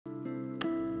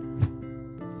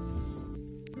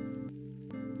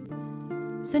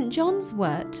St. John's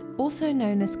wort, also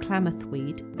known as Klamath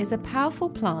weed, is a powerful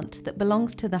plant that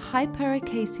belongs to the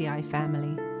Hypericaceae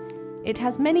family. It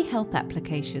has many health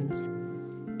applications.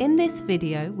 In this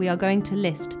video, we are going to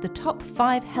list the top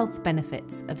 5 health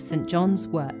benefits of St. John's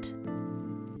wort.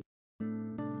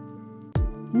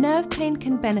 Nerve pain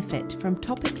can benefit from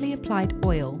topically applied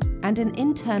oil and an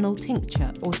internal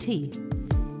tincture or tea.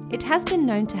 It has been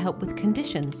known to help with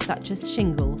conditions such as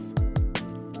shingles.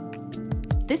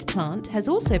 This plant has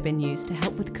also been used to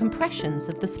help with compressions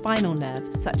of the spinal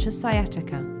nerve, such as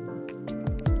sciatica.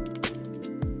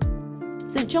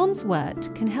 St. John's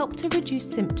wort can help to reduce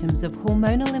symptoms of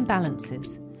hormonal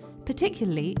imbalances,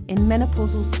 particularly in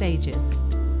menopausal stages.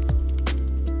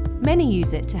 Many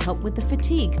use it to help with the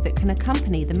fatigue that can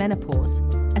accompany the menopause,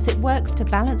 as it works to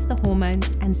balance the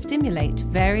hormones and stimulate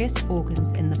various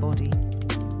organs in the body.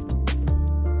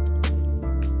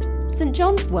 St.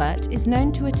 John's wort is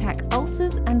known to attack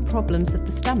ulcers and problems of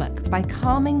the stomach by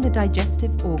calming the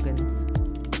digestive organs.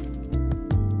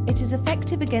 It is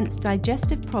effective against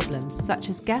digestive problems such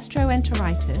as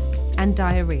gastroenteritis and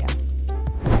diarrhea.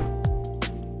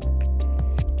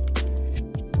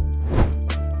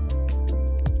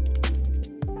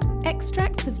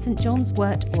 Extracts of St. John's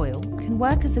wort oil can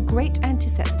work as a great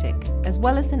antiseptic as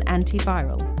well as an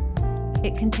antiviral.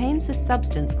 It contains a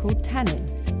substance called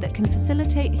tannin that can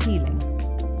facilitate healing.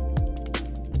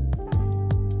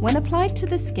 When applied to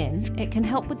the skin, it can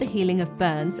help with the healing of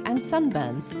burns and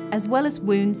sunburns, as well as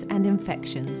wounds and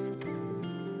infections.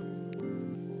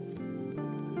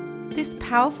 This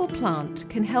powerful plant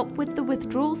can help with the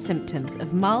withdrawal symptoms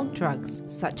of mild drugs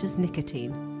such as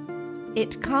nicotine.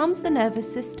 It calms the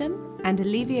nervous system and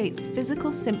alleviates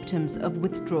physical symptoms of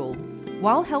withdrawal,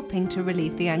 while helping to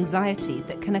relieve the anxiety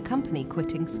that can accompany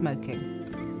quitting smoking.